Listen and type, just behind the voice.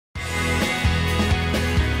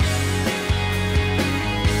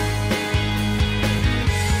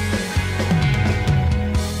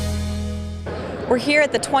We're here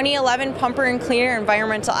at the 2011 Pumper and Cleaner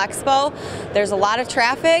Environmental Expo. There's a lot of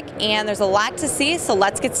traffic and there's a lot to see, so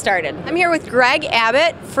let's get started. I'm here with Greg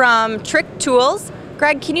Abbott from TRIC Tools.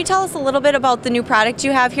 Greg, can you tell us a little bit about the new product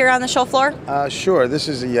you have here on the show floor? Sure. This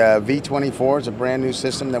is the V24. It's a brand new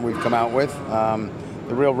system that we've come out with.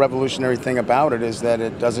 The real revolutionary thing about it is that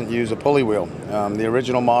it doesn't use a pulley wheel. The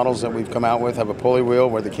original models that we've come out with have a pulley wheel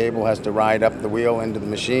where the cable has to ride up the wheel into the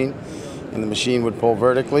machine, and the machine would pull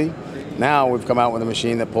vertically. Now we've come out with a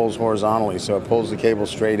machine that pulls horizontally, so it pulls the cable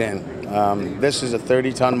straight in. This is a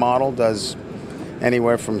 30-ton model, does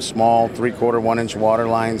anywhere from small 3/4, 1-inch water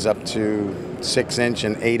lines up to 6-inch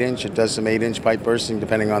and 8-inch. It does some 8-inch pipe bursting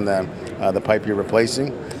depending on the pipe you're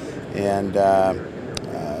replacing. And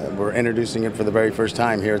we're introducing it for the very first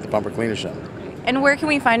time here at the Pumper Cleaner Show. And where can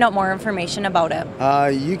we find out more information about it?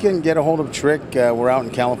 You can get a hold of TRIC. We're out in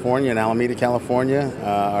California, in Alameda, California.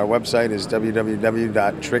 Our website is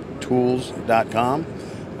www.trictools.com.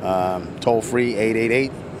 Toll free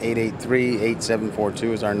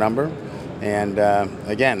 888-883-8742 is our number. And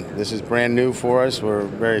again, this is brand new for us. We're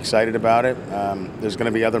very excited about it. There's going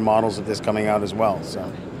to be other models of this coming out as well.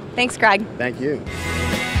 So, thanks, Greg. Thank you.